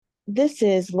This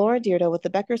is Laura Dyrda with the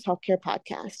Becker's Healthcare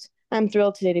Podcast. I'm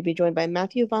thrilled today to be joined by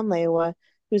Matthew Van Leeuwe,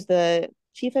 who's the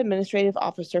Chief Administrative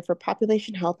Officer for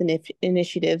Population Health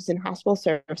Initiatives and Hospital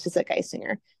Services at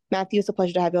Geisinger. Matthew, it's a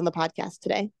pleasure to have you on the podcast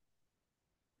today.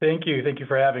 Thank you. Thank you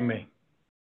for having me.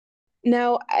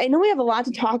 Now, I know we have a lot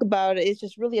to talk about. It's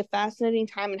just really a fascinating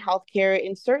time in healthcare,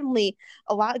 and certainly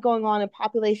a lot going on in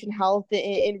population health,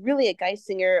 and really at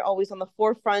Geisinger, always on the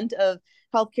forefront of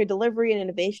healthcare delivery and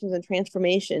innovations and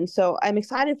transformation. So I'm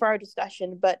excited for our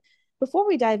discussion. But before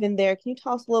we dive in there, can you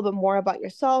tell us a little bit more about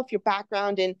yourself, your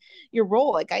background, and your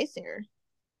role at Geisinger?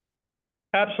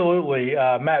 Absolutely.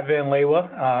 Matt Van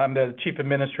Leeuwe. I'm the Chief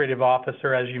Administrative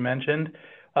Officer, as you mentioned.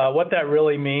 What that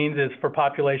really means is for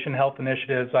population health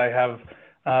initiatives, I have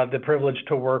the privilege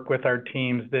to work with our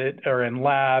teams that are in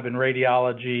lab and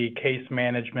radiology, case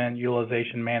management,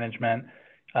 utilization management,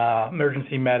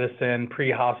 emergency medicine,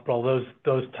 pre-hospital,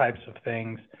 those types of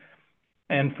things.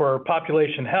 And for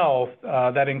population health,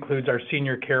 that includes our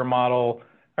senior care model,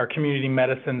 our community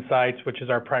medicine sites, which is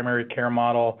our primary care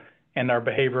model, and our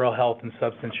behavioral health and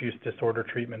substance use disorder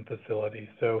treatment facilities.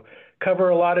 So cover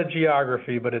a lot of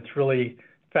geography, but it's really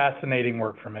fascinating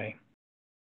work for me.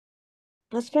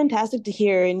 That's fantastic to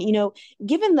hear. And,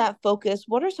 given that focus,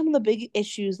 what are some of the big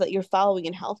issues that you're following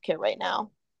in healthcare right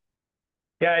now?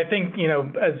 Yeah, I think,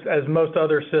 as most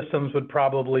other systems would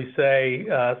probably say,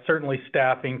 certainly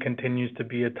staffing continues to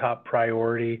be a top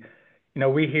priority.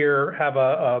 We here have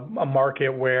a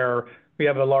market where we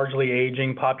have a largely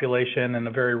aging population and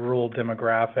a very rural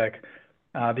demographic.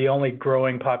 The only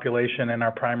growing population in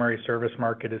our primary service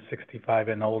market is 65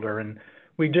 and older. And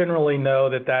we generally know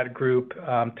that group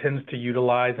tends to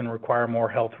utilize and require more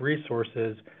health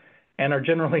resources and are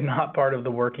generally not part of the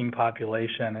working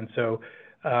population. And so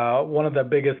one of the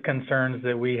biggest concerns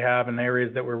that we have in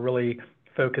areas that we're really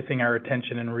focusing our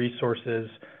attention and resources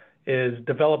is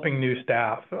developing new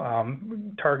staff,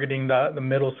 targeting the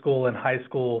middle school and high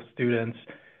school students,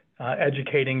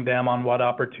 educating them on what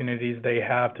opportunities they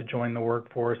have to join the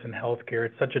workforce in healthcare.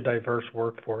 It's such a diverse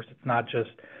workforce. It's not just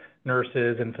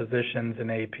nurses and physicians and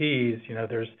APs.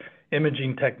 There's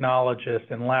imaging technologists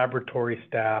and laboratory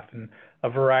staff and a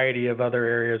variety of other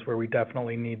areas where we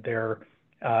definitely need their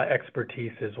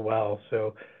expertise as well.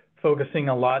 So focusing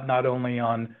a lot not only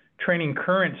on training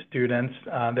current students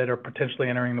that are potentially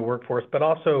entering the workforce, but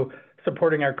also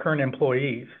supporting our current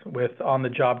employees with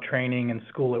on-the-job training and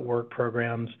school-at-work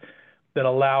programs that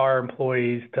allow our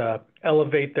employees to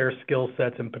elevate their skill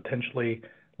sets and potentially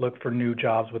look for new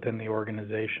jobs within the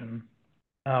organization.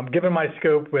 Given my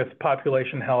scope with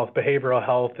population health, behavioral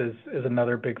health is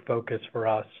another big focus for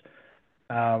us.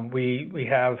 We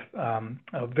have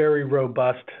a very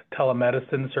robust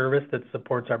telemedicine service that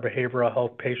supports our behavioral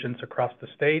health patients across the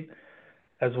state,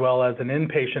 as well as an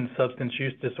inpatient substance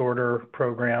use disorder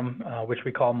program, which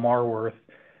we call Marworth.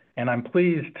 And I'm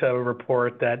pleased to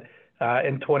report that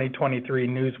in 2023,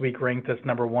 Newsweek ranked us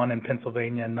 #1 in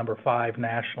Pennsylvania and #5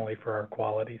 nationally for our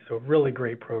quality. So a really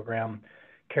great program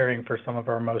caring for some of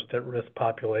our most at-risk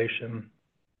population.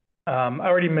 I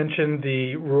already mentioned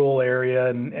the rural area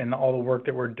and all the work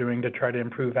that we're doing to try to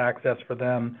improve access for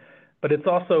them, but it's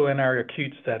also in our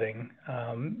acute setting.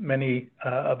 Many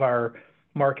of our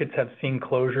markets have seen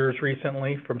closures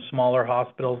recently from smaller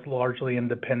hospitals, largely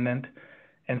independent,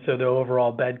 and so the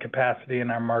overall bed capacity in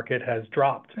our market has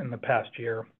dropped in the past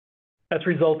year. That's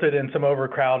resulted in some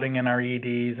overcrowding in our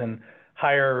EDs and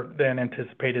higher than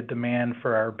anticipated demand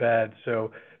for our beds.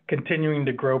 So continuing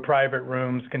to grow private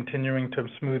rooms, continuing to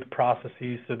smooth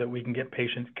processes so that we can get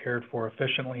patients cared for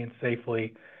efficiently and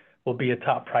safely will be a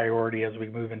top priority as we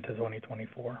move into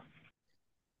 2024.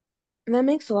 And that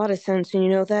makes a lot of sense.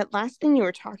 And that last thing you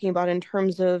were talking about in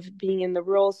terms of being in the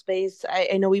rural space,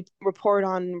 I know we report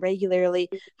on regularly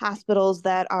hospitals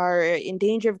that are in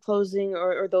danger of closing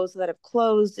or those that have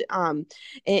closed,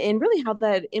 and really how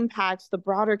that impacts the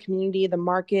broader community, the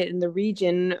market, and the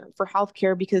region for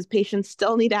healthcare because patients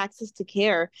still need access to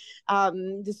care,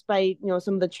 despite,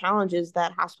 some of the challenges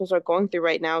that hospitals are going through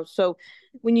right now. So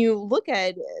when you look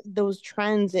at those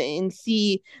trends and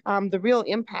see the real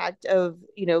impact of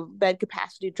bed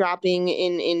capacity dropping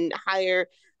in higher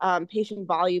patient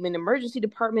volume in emergency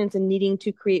departments and needing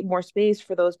to create more space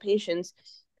for those patients,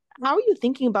 how are you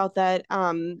thinking about that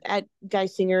at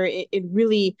Geisinger in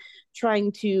really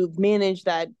trying to manage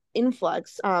that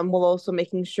influx while also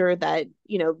making sure that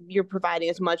you're providing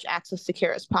as much access to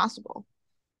care as possible?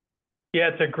 Yeah,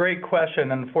 it's a great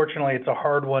question. Unfortunately, it's a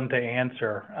hard one to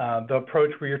answer. The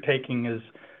approach we are taking is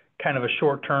kind of a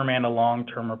short-term and a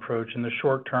long-term approach. In the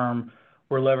short term,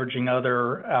 we're leveraging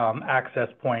other access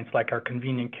points like our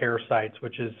convenient care sites,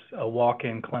 which is a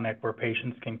walk-in clinic where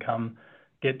patients can come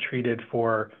get treated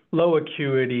for low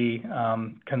acuity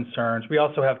concerns. We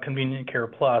also have Convenient Care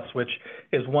Plus, which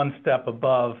is one step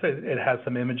above. It has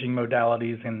some imaging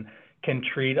modalities and can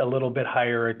treat a little bit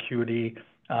higher acuity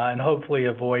and hopefully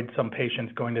avoid some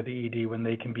patients going to the ED when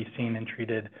they can be seen and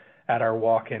treated at our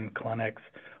walk-in clinics.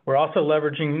 We're also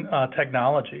leveraging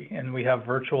technology, and we have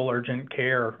virtual urgent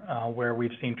care where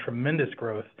we've seen tremendous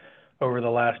growth over the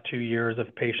last 2 years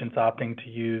of patients opting to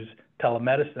use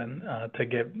telemedicine to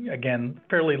get, again,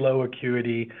 fairly low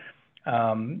acuity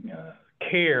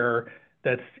care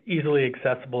that's easily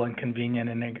accessible and convenient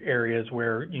in areas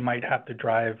where you might have to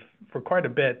drive for quite a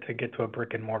bit to get to a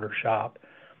brick and mortar shop.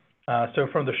 So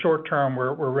from the short term,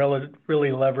 we're really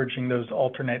leveraging those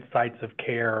alternate sites of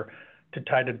care to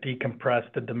try to decompress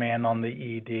the demand on the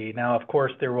ED. Now, of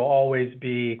course, there will always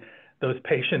be those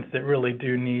patients that really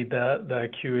do need the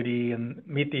acuity and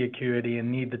meet the acuity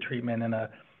and need the treatment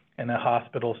in a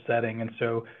hospital setting. And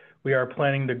so we are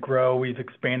planning to grow. We've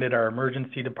expanded our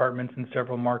emergency departments in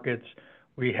several markets.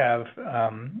 We have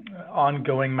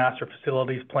ongoing master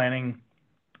facilities planning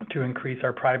to increase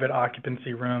our private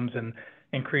occupancy rooms and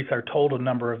increase our total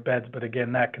number of beds. But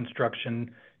again, that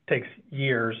construction takes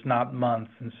years, not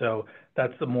months. And so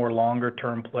that's the more longer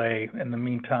term play. In the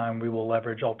meantime, we will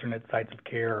leverage alternate sites of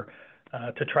care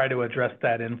to try to address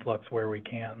that influx where we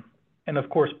can. And of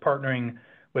course, partnering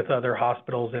with other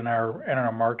hospitals in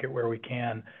our market where we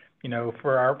can. You know,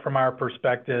 from our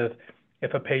perspective,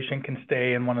 if a patient can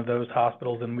stay in one of those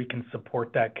hospitals and we can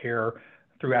support that care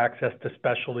through access to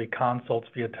specialty consults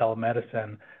via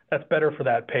telemedicine, that's better for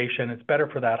that patient. It's better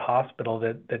for that hospital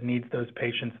that needs those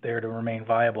patients there to remain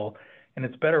viable. And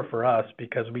it's better for us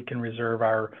because we can reserve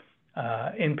our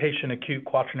inpatient acute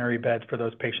quaternary beds for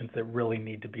those patients that really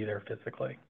need to be there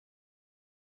physically.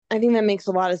 I think that makes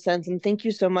a lot of sense. And thank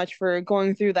you so much for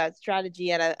going through that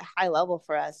strategy at a high level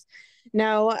for us.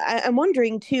 Now, I'm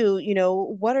wondering too,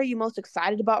 what are you most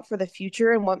excited about for the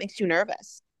future and what makes you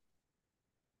nervous?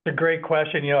 It's a great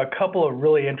question. A couple of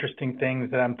really interesting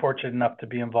things that I'm fortunate enough to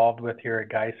be involved with here at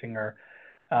Geisinger.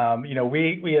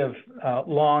 We have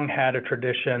long had a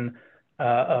tradition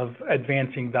of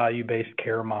advancing value-based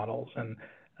care models. And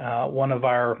one of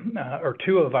our, or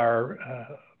two of our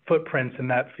footprints in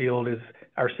that field is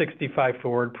our 65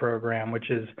 Forward program, which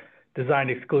is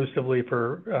designed exclusively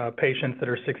for patients that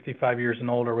are 65 years and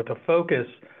older with a focus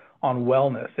on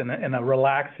wellness in a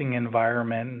relaxing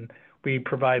environment. We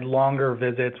provide longer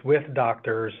visits with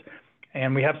doctors,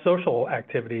 and we have social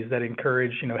activities that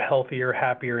encourage, healthier,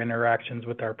 happier interactions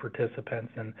with our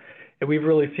participants. And we've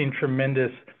really seen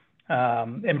tremendous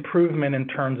improvement in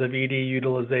terms of ED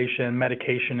utilization,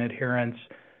 medication adherence,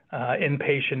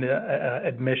 inpatient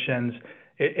admissions.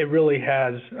 It really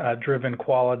has driven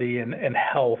quality and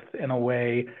health in a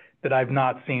way that I've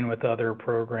not seen with other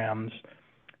programs.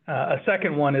 A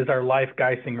second one is our Life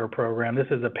Geisinger program. This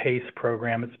is a PACE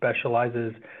program. It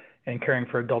specializes in caring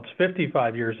for adults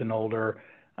 55 years and older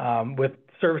with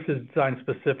services designed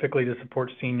specifically to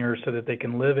support seniors so that they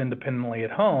can live independently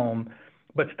at home,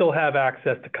 but still have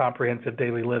access to comprehensive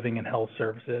daily living and health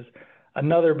services.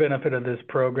 Another benefit of this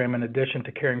program, in addition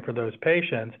to caring for those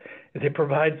patients, is it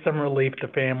provides some relief to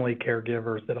family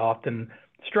caregivers that often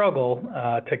struggle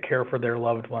to care for their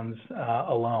loved ones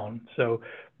alone. So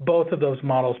both of those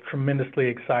models, tremendously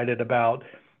excited about.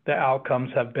 The outcomes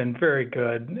have been very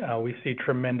good. We see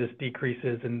tremendous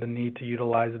decreases in the need to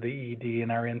utilize the ED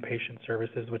in our inpatient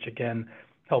services, which again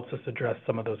helps us address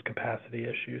some of those capacity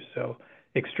issues. So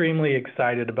extremely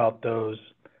excited about those.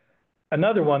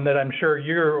 Another one that I'm sure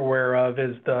you're aware of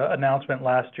is the announcement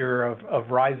last year of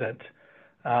Risant,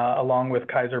 along with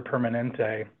Kaiser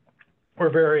Permanente. We're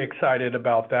very excited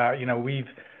about that.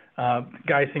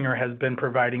 Geisinger has been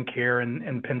providing care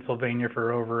in Pennsylvania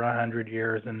for over 100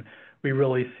 years, and we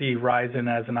really see Risant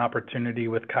as an opportunity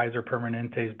with Kaiser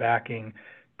Permanente's backing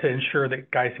to ensure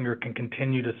that Geisinger can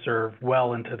continue to serve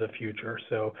well into the future.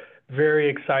 So very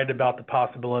excited about the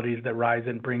possibilities that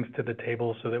Risant brings to the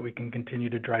table so that we can continue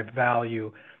to drive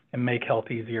value and make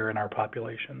health easier in our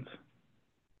populations.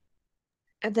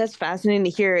 That's fascinating to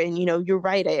hear. And, you're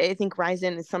right. I think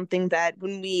Ryzen is something that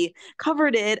when we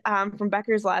covered it from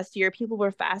Becker's last year, people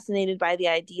were fascinated by the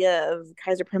idea of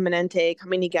Kaiser Permanente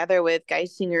coming together with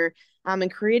Geisinger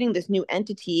and creating this new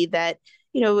entity that,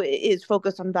 is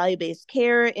focused on value-based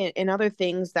care and other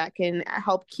things that can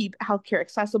help keep healthcare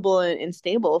accessible and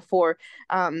stable for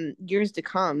years to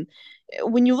come.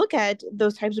 When you look at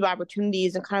those types of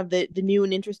opportunities and kind of the new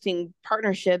and interesting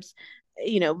partnerships,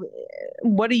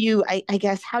 what do you, I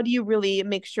guess, how do you really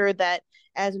make sure that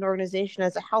as an organization,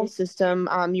 as a health system,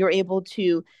 you're able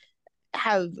to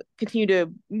have continue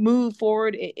to move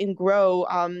forward and grow,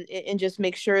 and just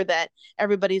make sure that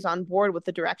everybody's on board with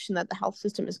the direction that the health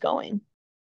system is going.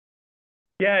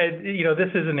 Yeah, this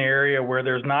is an area where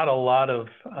there's not a lot of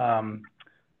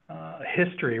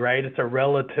history, right? It's a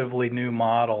relatively new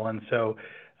model. And so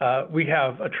we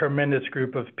have a tremendous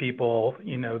group of people,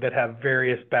 that have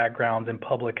various backgrounds in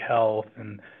public health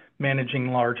and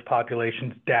managing large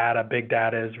populations. Big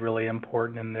data is really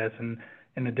important in this, and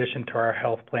in addition to our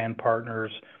health plan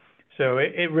partners. So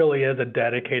it really is a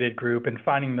dedicated group, and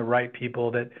finding the right people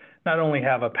that not only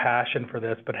have a passion for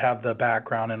this, but have the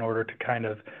background in order to kind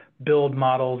of build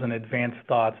models and advance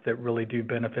thoughts that really do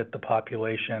benefit the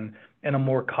population in a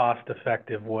more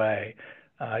cost-effective way.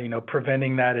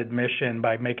 Preventing that admission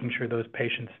by making sure those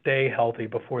patients stay healthy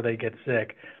before they get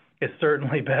sick is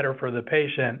certainly better for the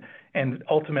patient and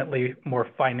ultimately more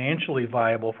financially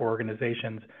viable for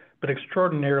organizations, but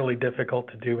extraordinarily difficult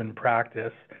to do in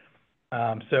practice.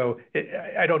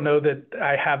 I don't know that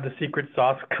I have the secret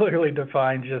sauce clearly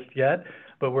defined just yet,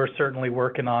 but we're certainly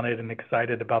working on it and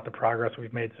excited about the progress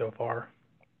we've made so far.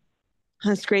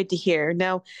 That's great to hear.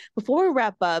 Now, before we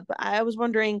wrap up, I was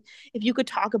wondering if you could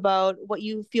talk about what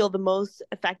you feel the most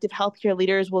effective healthcare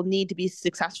leaders will need to be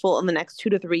successful in the next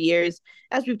 2 to 3 years.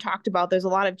 As we've talked about, there's a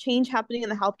lot of change happening in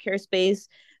the healthcare space,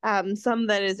 some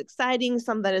that is exciting,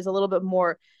 some that is a little bit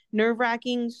more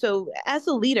nerve-wracking. So as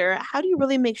a leader, how do you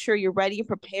really make sure you're ready and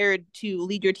prepared to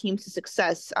lead your teams to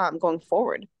success going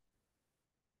forward?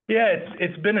 Yeah,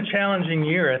 it's been a challenging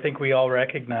year. I think we all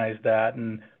recognize that.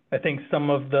 And I think some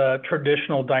of the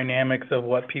traditional dynamics of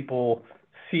what people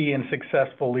see in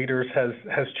successful leaders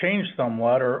has changed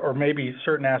somewhat, or maybe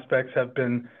certain aspects have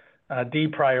been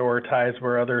deprioritized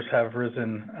where others have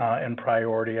risen in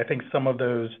priority. I think some of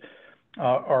those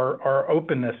are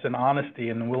openness and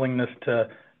honesty and willingness to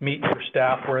meet your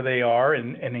staff where they are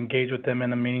and engage with them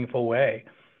in a meaningful way.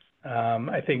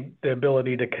 I think the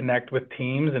ability to connect with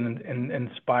teams and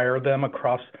inspire them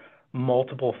across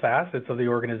multiple facets of the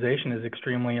organization is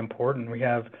extremely important. We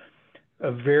have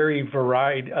a varied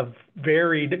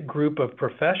group of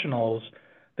professionals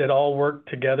that all work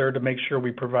together to make sure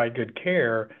we provide good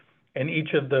care, and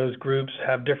each of those groups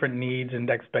have different needs and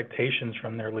expectations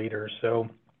from their leaders. So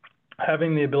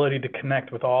having the ability to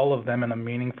connect with all of them in a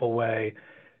meaningful way,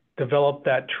 develop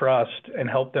that trust, and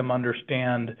help them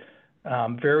understand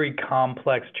very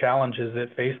complex challenges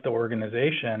that face the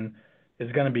organization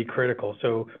is going to be critical.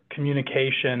 So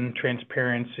communication,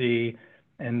 transparency,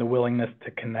 and the willingness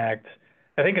to connect.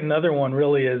 I think another one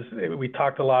really is, we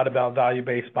talked a lot about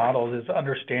value-based models, is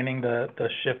understanding the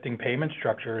shifting payment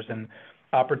structures and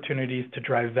opportunities to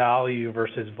drive value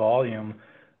versus volume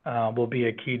will be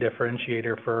a key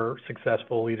differentiator for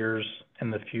successful leaders in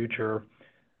the future.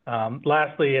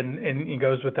 Lastly, and it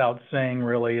goes without saying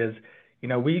really, is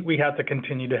we have to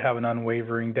continue to have an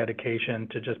unwavering dedication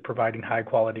to just providing high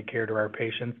quality care to our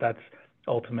patients. That's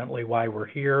ultimately why we're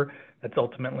here. That's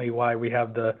ultimately why we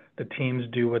have the teams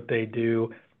do what they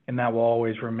do, and that will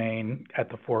always remain at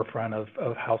the forefront of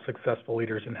how successful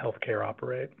leaders in healthcare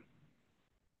operate.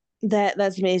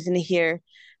 That's amazing to hear.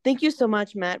 Thank you so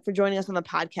much, Matt, for joining us on the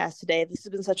podcast today. This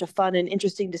has been such a fun and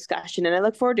interesting discussion, and I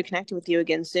look forward to connecting with you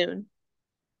again soon.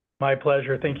 My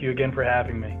pleasure. Thank you again for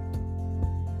having me.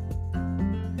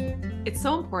 It's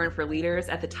so important for leaders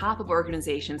at the top of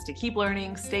organizations to keep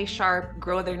learning, stay sharp,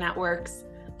 grow their networks.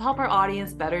 To help our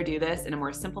audience better do this in a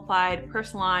more simplified,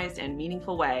 personalized, and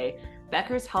meaningful way,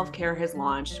 Becker's Healthcare has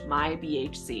launched My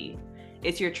BHC.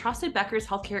 It's your trusted Becker's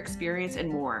Healthcare experience and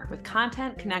more, with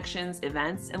content, connections,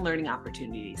 events, and learning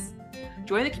opportunities.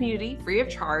 Join the community free of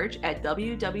charge at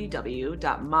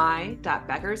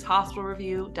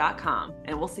www.my.beckershospitalreview.com,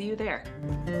 and we'll see you there.